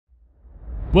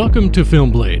Welcome to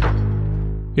Filmblade.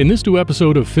 In this new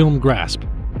episode of Film Grasp,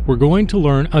 we're going to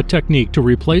learn a technique to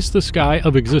replace the sky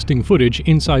of existing footage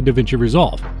inside Davinci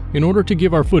Resolve in order to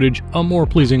give our footage a more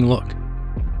pleasing look.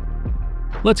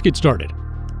 Let's get started.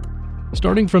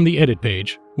 Starting from the edit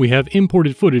page, we have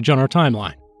imported footage on our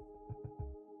timeline.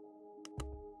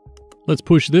 Let's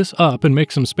push this up and make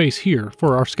some space here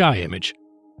for our sky image.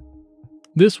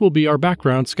 This will be our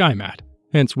background sky matte,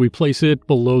 hence we place it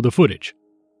below the footage.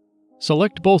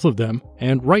 Select both of them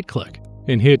and right-click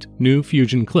and hit New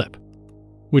Fusion Clip,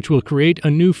 which will create a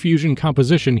new Fusion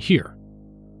composition here.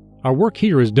 Our work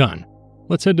here is done.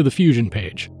 Let's head to the Fusion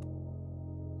page.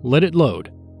 Let it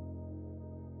load.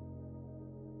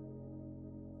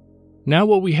 Now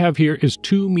what we have here is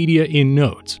two media in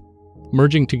nodes,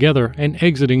 merging together and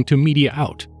exiting to media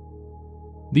out.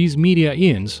 These media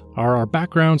ins are our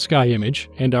background sky image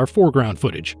and our foreground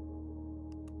footage.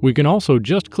 We can also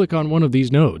just click on one of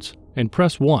these nodes and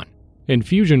press 1, and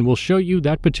Fusion will show you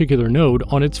that particular node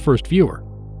on its first viewer.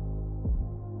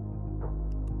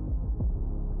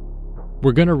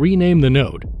 We're going to rename the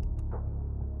node.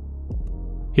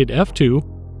 Hit F2,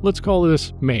 let's call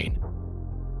this Main.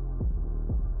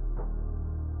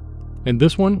 And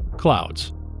this one,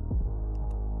 Clouds.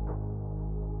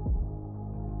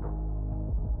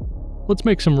 Let's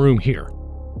make some room here.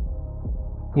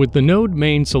 With the node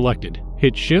Main selected,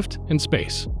 hit Shift and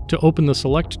Space to open the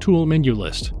Select Tool menu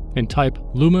list and type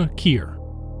Luma Keyer.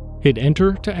 Hit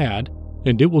Enter to add,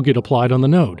 and it will get applied on the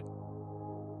node.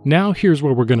 Now here's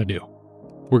what we're going to do.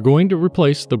 We're going to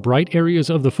replace the bright areas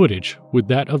of the footage with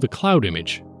that of the cloud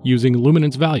image using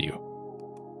luminance value.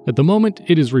 At the moment,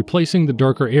 it is replacing the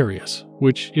darker areas,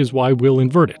 which is why we'll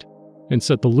invert it and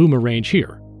set the Luma range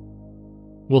here.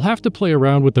 We'll have to play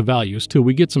around with the values till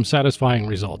we get some satisfying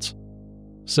results.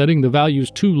 Setting the values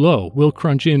too low will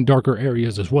crunch in darker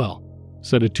areas as well.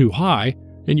 Set it too high,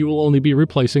 and you will only be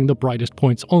replacing the brightest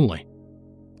points only.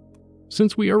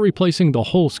 Since we are replacing the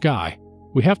whole sky,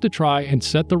 we have to try and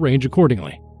set the range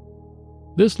accordingly.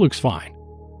 This looks fine.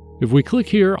 If we click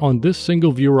here on this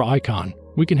single viewer icon,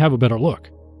 we can have a better look.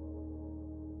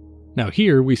 Now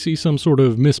here we see some sort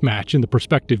of mismatch in the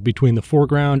perspective between the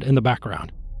foreground and the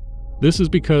background. This is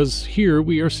because here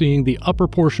we are seeing the upper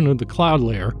portion of the cloud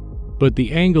layer, but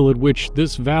the angle at which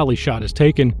this valley shot is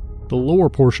taken, the lower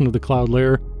portion of the cloud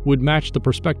layer would match the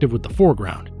perspective with the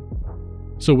foreground.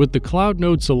 So with the cloud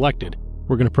node selected,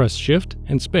 we're going to press Shift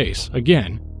and Space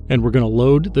again, and we're going to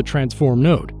load the transform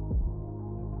node.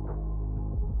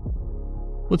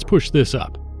 Let's push this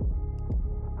up.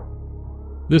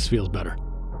 This feels better.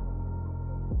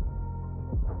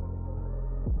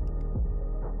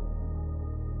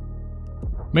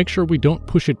 Make sure we don't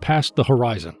push it past the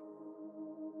horizon.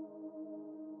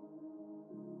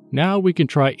 Now we can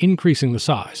try increasing the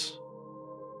size.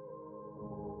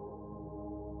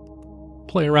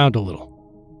 Play around a little.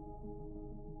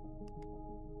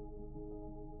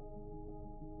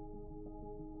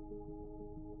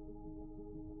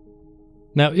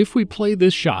 Now if we play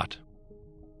this shot,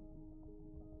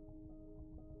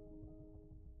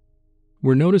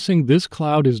 we're noticing this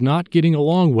cloud is not getting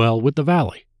along well with the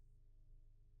valley.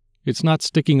 It's not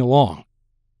sticking along.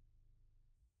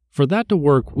 For that to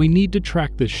work, we need to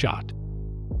track this shot.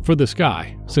 For the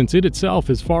sky, since it itself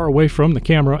is far away from the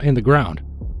camera and the ground,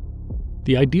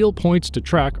 the ideal points to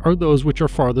track are those which are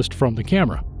farthest from the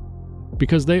camera,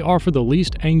 because they offer the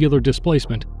least angular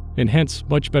displacement and hence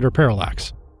much better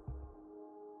parallax.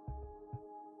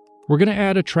 We're going to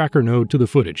add a tracker node to the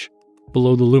footage,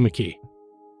 below the Luma Key.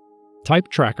 Type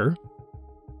Tracker,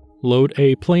 load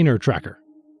a planar tracker.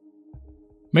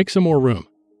 Make some more room.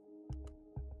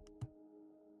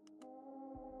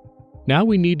 Now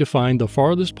we need to find the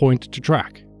farthest point to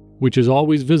track, which is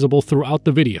always visible throughout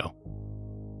the video.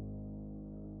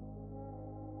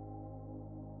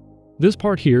 This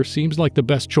part here seems like the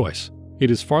best choice.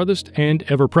 It is farthest and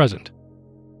ever present.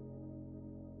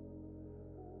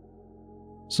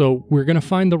 So we're going to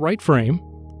find the right frame,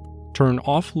 turn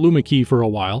off Luma Key for a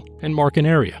while, and mark an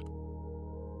area.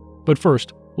 But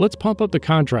first, let's pump up the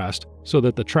contrast so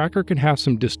that the tracker can have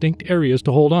some distinct areas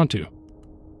to hold onto.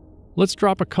 Let's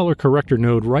drop a color corrector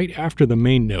node right after the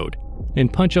main node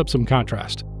and punch up some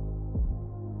contrast.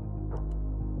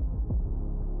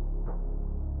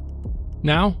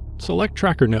 Now, select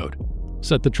Tracker node,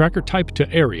 set the tracker type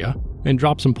to Area, and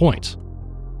drop some points.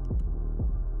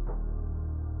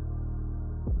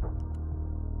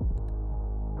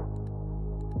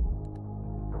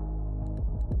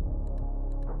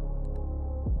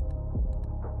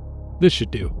 This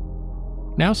should do.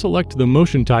 Now select the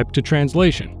motion type to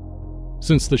Translation.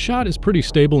 Since the shot is pretty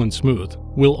stable and smooth,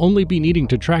 we'll only be needing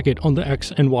to track it on the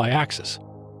X and Y axis.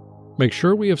 make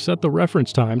sure we have set the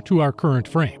reference time to our current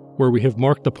frame, where we have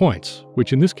marked the points,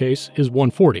 which in this case is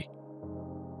 140.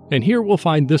 And here we'll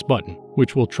find this button,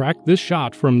 which will track this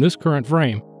shot from this current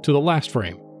frame to the last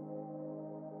frame.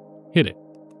 Hit it.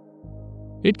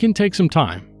 It can take some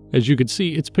time. As you can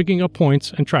see, it's picking up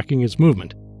points and tracking its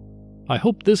movement. I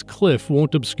hope this cliff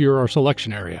won't obscure our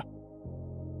selection area.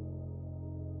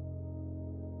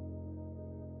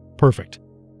 Perfect.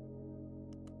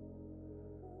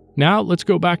 Now let's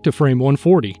go back to frame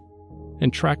 140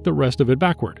 and track the rest of it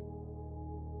backward.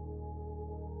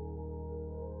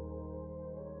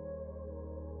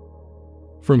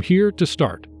 From here to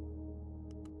start.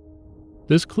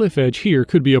 This cliff edge here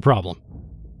could be a problem.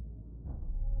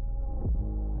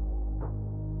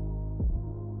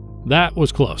 That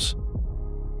was close.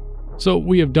 So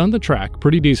we have done the track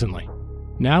pretty decently.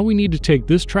 Now we need to take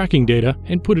this tracking data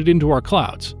and put it into our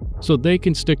clouds so they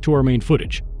can stick to our main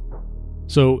footage.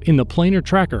 So in the planar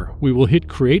tracker, we will hit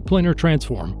Create Planar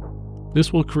Transform.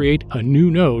 This will create a new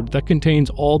node that contains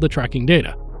all the tracking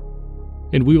data.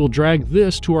 And we will drag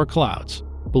this to our clouds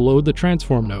below the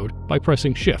transform node by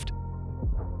pressing Shift.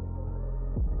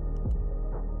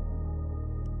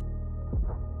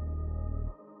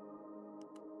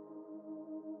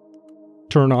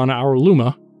 Turn on our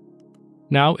Luma.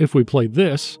 Now if we play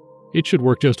this, it should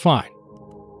work just fine.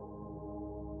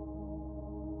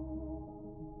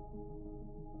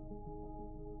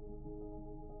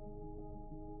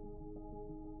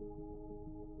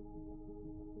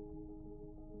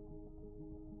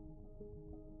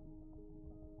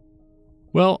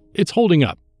 Well, it's holding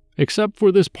up, except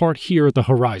for this part here at the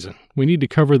horizon. We need to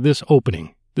cover this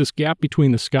opening, this gap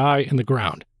between the sky and the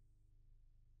ground.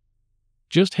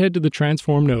 Just head to the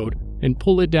transform node and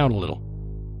pull it down a little.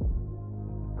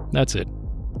 That's it.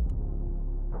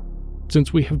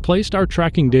 Since we have placed our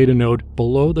tracking data node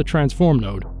below the transform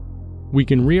node, we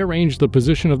can rearrange the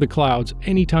position of the clouds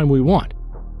anytime we want,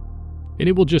 and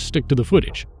it will just stick to the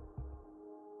footage.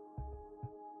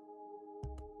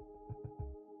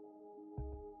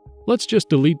 Let's just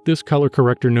delete this color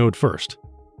corrector node first.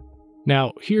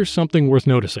 Now, here's something worth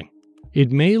noticing.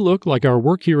 It may look like our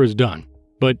work here is done,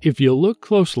 but if you look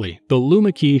closely, the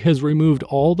Luma Key has removed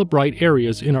all the bright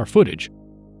areas in our footage,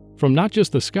 from not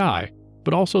just the sky,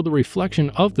 but also the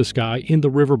reflection of the sky in the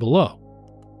river below.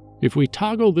 If we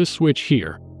toggle this switch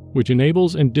here, which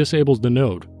enables and disables the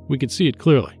node, we can see it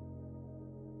clearly.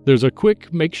 There's a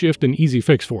quick, makeshift, and easy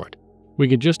fix for it. We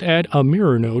can just add a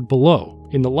mirror node below,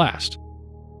 in the last.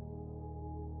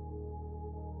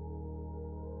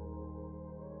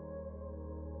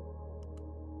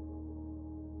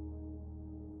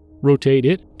 Rotate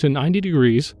it to 90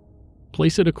 degrees,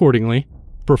 place it accordingly,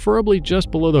 preferably just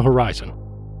below the horizon.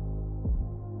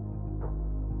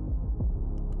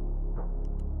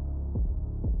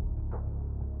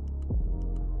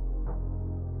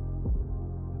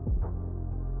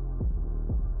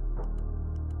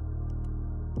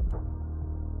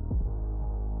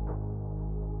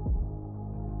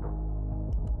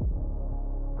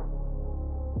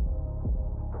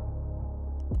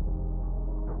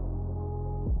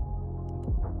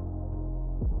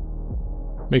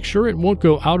 Make sure it won't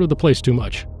go out of the place too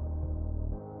much.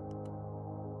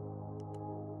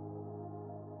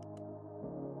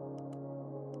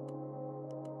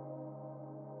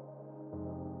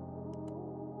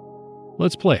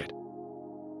 Let's play it.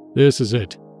 This is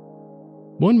it.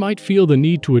 One might feel the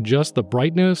need to adjust the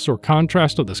brightness or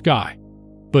contrast of the sky,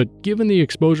 but given the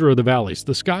exposure of the valleys,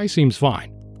 the sky seems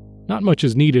fine. Not much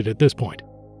is needed at this point.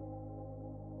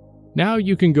 Now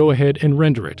you can go ahead and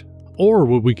render it. Or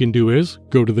what we can do is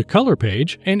go to the color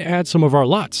page and add some of our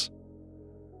LUTs.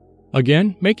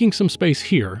 Again, making some space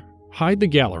here, hide the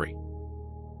gallery.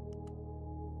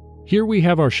 Here we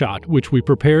have our shot, which we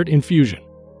prepared in Fusion.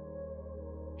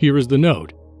 Here is the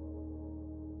node.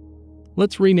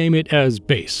 Let's rename it as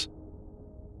Base.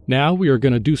 Now we are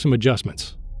going to do some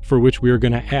adjustments, for which we are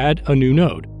going to add a new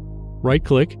node.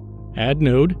 Right-click, Add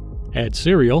Node, Add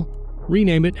Serial,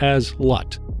 rename it as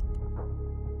LUT.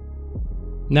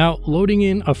 Now, loading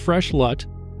in a fresh LUT,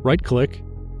 right-click,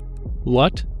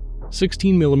 LUT,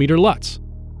 16mm LUTs,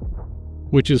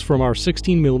 which is from our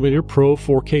 16mm Pro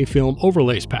 4K film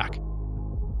overlays pack.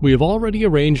 We have already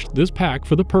arranged this pack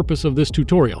for the purpose of this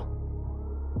tutorial.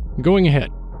 Going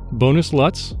ahead, bonus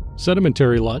LUTs,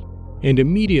 sedimentary LUT, and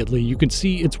immediately you can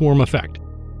see its warm effect.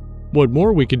 What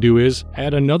more we could do is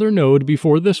add another node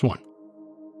before this one,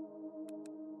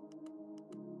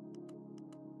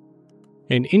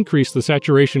 and increase the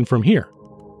saturation from here.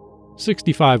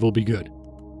 65 will be good.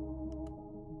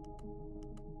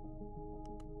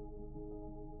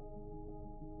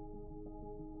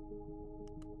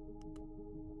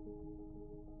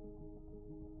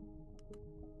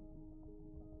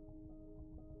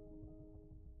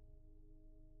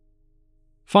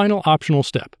 Final optional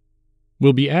step.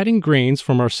 We'll be adding grains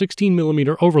from our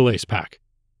 16mm overlays pack.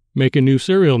 Make a new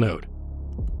serial node,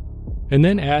 and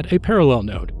then add a parallel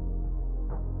node.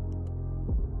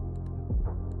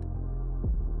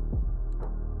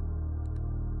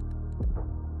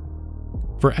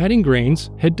 For adding grains,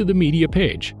 head to the Media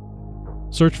page.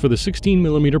 Search for the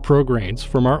 16mm Pro grains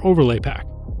from our overlay pack.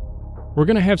 We're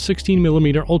going to have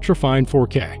 16mm ultrafine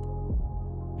 4K.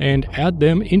 And add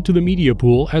them into the media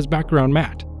pool as background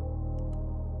matte.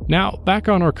 Now, back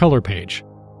on our color page.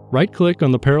 Right-click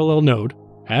on the parallel node,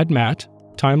 add matte,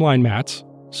 timeline mattes,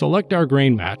 select our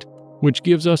grain matte, which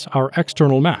gives us our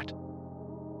external matte.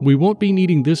 We won't be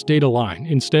needing this data line.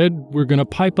 Instead, we're going to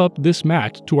pipe up this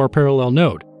matte to our parallel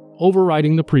node,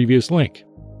 overriding the previous link.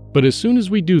 But as soon as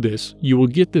we do this, you will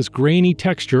get this grainy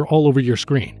texture all over your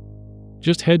screen.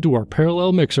 Just head to our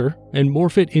parallel mixer and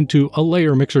morph it into a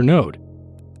layer mixer node.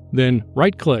 Then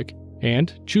right-click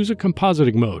and choose a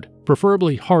compositing mode,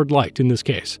 preferably hard light in this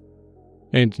case.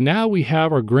 And now we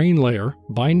have our grain layer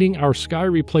binding our sky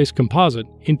replace composite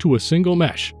into a single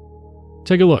mesh.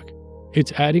 Take a look.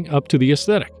 It's adding up to the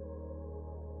aesthetic.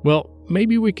 Well,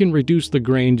 maybe we can reduce the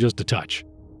grain just a touch.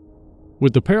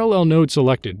 With the parallel node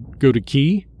selected, go to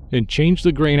Key and change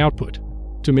the grain output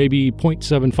to maybe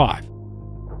 0.75.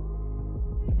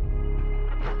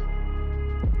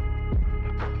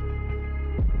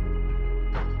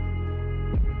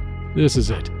 This is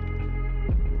it.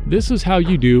 This is how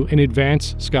you do an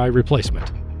advanced sky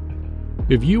replacement.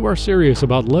 If you are serious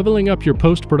about leveling up your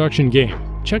post-production game,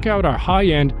 check out our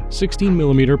high-end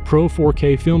 16mm Pro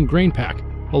 4K film grain pack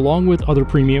along with other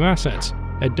premium assets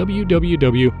at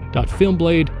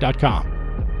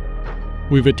www.filmblade.com.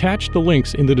 We've attached the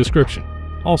links in the description.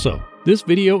 Also, this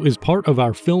video is part of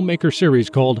our filmmaker series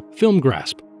called Film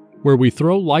Grasp, where we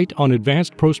throw light on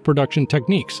advanced post-production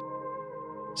techniques.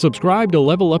 Subscribe to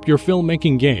level up your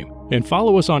filmmaking game and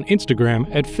follow us on Instagram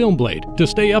at Filmblade to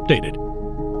stay updated.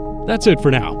 That's it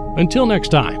for now. Until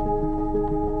next time.